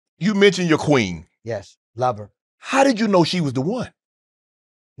You mentioned your queen. Yes, love her. How did you know she was the one?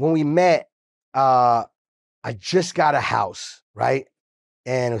 When we met, I just got a house, right?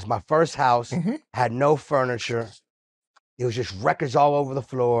 And it was my first house, had no furniture. It was just records all over the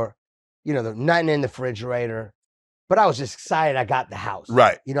floor. You know, nothing in the refrigerator. But I was just excited I got the house.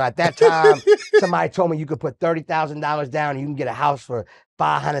 Right. You know, at that time, somebody told me you could put $30,000 down and you can get a house for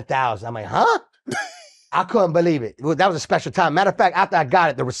 $500,000. I'm like, huh? I couldn't believe it. That was a special time. Matter of fact, after I got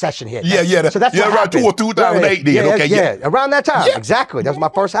it, the recession hit. So that's what around happened. 2008 then. Yeah, Okay, yeah. Around that time, exactly. That was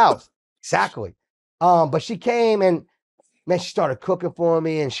my first house. Exactly. But she came and, man, she started cooking for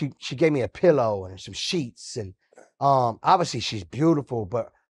me, and she gave me a pillow and some sheets. And obviously she's beautiful,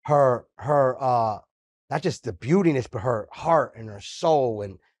 but her not just the beautiness, but her heart and her soul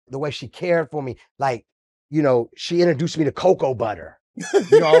and the way she cared for me. Like, you know, she introduced me to cocoa butter.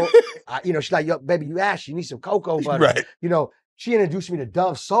 You know, she's like, yo, baby, you asked, you need some cocoa butter. Right. You know, she introduced me to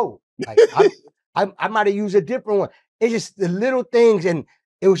Dove soap. Like, I might have used a different one. It's just the little things, and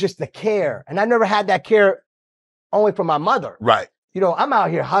it was just the care. And I never had that care only from my mother. Right. You know, I'm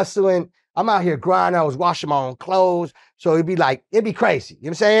out here hustling. I'm out here grinding. I was washing my own clothes. So it'd be crazy. You know what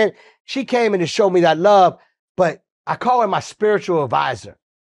I'm saying? She came in to show me that love, but I call her my spiritual advisor.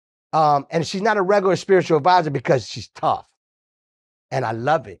 And she's not a regular spiritual advisor because she's tough. And I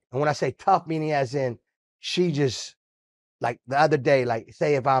love it. And when I say tough, meaning as in, she just, like the other day, like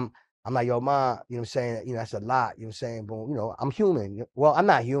say if I'm like, yo, ma, you know what I'm saying? You know, that's a lot. You know what I'm saying? Boom, you know, I'm human. Well, I'm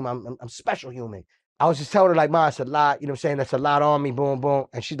not human. I'm special human. I was just telling her like, ma, it's a lot. You know what I'm saying? That's a lot on me. Boom, boom.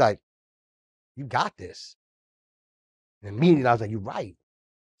 And she's like, you got this. And immediately I was like, you're right.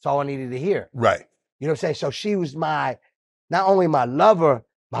 That's all I needed to hear. Right. You know what I'm saying? So she was not only my lover,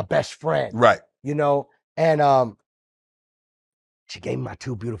 my best friend. Right. You know? And she gave me my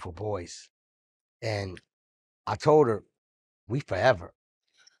 2 beautiful boys. And I told her, we forever.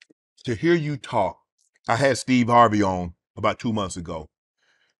 To hear you talk, I had Steve Harvey on about 2 months ago,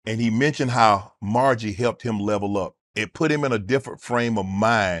 and he mentioned how Margie helped him level up. It put him in a different frame of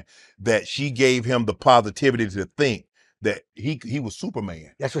mind, that she gave him the positivity to think that he was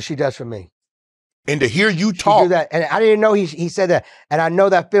Superman. That's what she does for me. And to hear you talk. She do that. And I didn't know he said that. And I know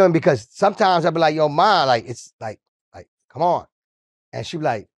that feeling because sometimes I'll be like, yo, ma, like, it's like, come on. And she'd be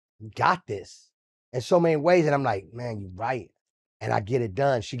like, you got this in so many ways. And I'm like, man, you're right. And I get it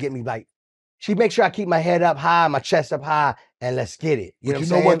done. She get me like, she makes sure I keep my head up high, my chest up high, and let's get it. You know what I'm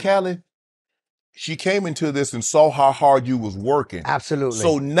saying? What, Khaled? She came into this and saw how hard you was working. Absolutely.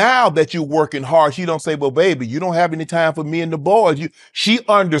 So now that you're working hard, she don't say, well, baby, you don't have any time for me and the boys. She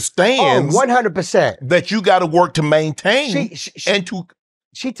understands 100%. that you got to work to maintain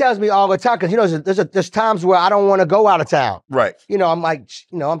She tells me all the time, because, you know, there's times where I don't want to go out of town. Right. You know, I'm like,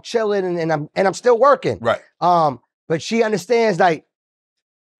 you know, I'm chilling and I'm still working. Right. But she understands, like,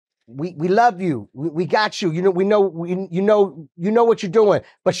 we love you. We got you. You know, you know what you're doing.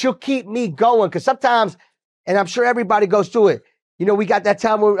 But she'll keep me going, because sometimes, and I'm sure everybody goes through it, you know, we got that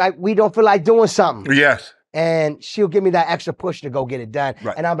time where like, we don't feel like doing something. Yes. And she'll give me that extra push to go get it done.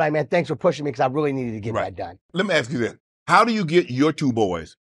 Right. And I'm like, man, thanks for pushing me, because I really needed to get that done. Let me ask you this. How do you get your 2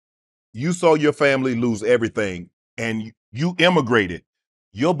 boys? You saw your family lose everything and you immigrated.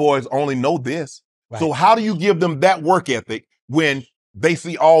 Your boys only know this. Right. So how do you give them that work ethic when they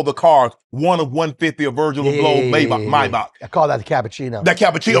see all the cars, one of 150 of Virgil Abloh, Maybach? I call that the cappuccino. The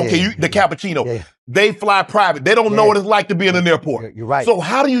cappuccino. The cappuccino. Yeah. They fly private. They don't know what it's like to be in an airport. You're right. So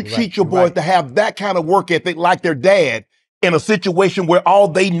how do you teach your boys to have that kind of work ethic like their dad in a situation where all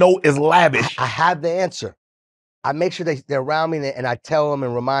they know is lavish? I have the answer. I make sure they're around me, and I tell them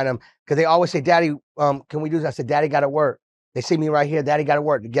and remind them, because they always say, Daddy, can we do this? I said, Daddy got to work. They see me right here. Daddy got to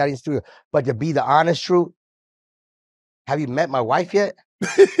work. Daddy in the studio. But to be the honest truth, have you met my wife yet?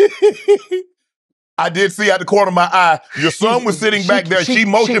 I did see out the corner of my eye, your son was sitting back there. She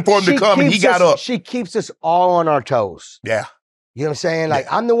motioned for him to come, and he got up. She keeps us all on our toes. Yeah. You know what I'm saying? Like,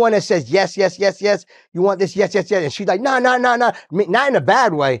 I'm the one that says, yes, yes, yes, yes. You want this? Yes, yes, yes. And she's like, no. Not in a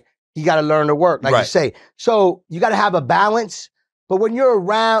bad way. You got to learn to work, like you say. So you got to have a balance. But when you're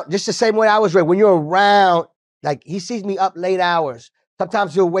around, just the same way I was raised, when you're around, like, he sees me up late hours.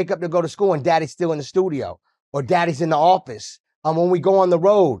 Sometimes he'll wake up to go to school and Daddy's still in the studio, or Daddy's in the office. When we go on the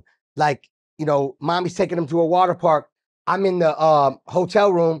road, like, you know, Mommy's taking him to a water park. I'm in the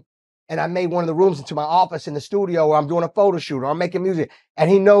hotel room, and I made one of the rooms into my office in the studio where I'm doing a photo shoot or I'm making music. And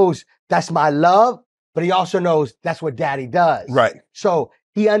he knows that's my love, but he also knows that's what Daddy does. Right. So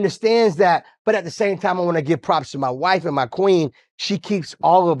he understands that, but at the same time, I want to give props to my wife and my queen. She keeps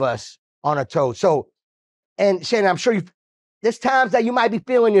all of us on our toes. So, and Shannon, I'm sure there's times that you might be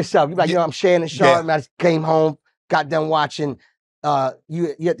feeling yourself. You're like, you know, I'm Shannon Sharpe, and I just came home, got done watching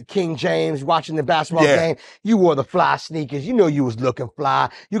you at the King James watching the basketball game. You wore the fly sneakers. You know you was looking fly.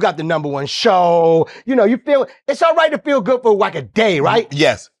 You got the #1 show. You know, you feel it's all right to feel good for like a day, right?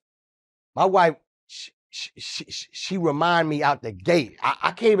 Yes. My wife, she remind me out the gate.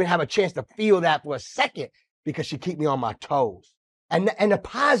 I can't even have a chance to feel that for a second because she keep me on my toes. And in a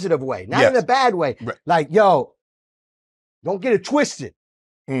positive way, not in a bad way. Right. Like, yo, don't get it twisted.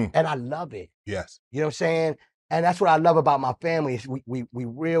 And I love it. Yes. You know what I'm saying? And that's what I love about my family is we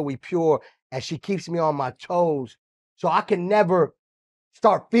real, we pure, and she keeps me on my toes. So I can never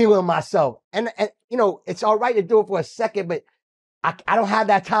start feeling myself. And you know, it's all right to do it for a second, but I don't have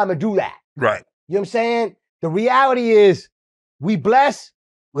that time to do that. Right. You know what I'm saying? The reality is we blessed,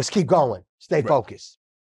 let's keep going. Stay focused.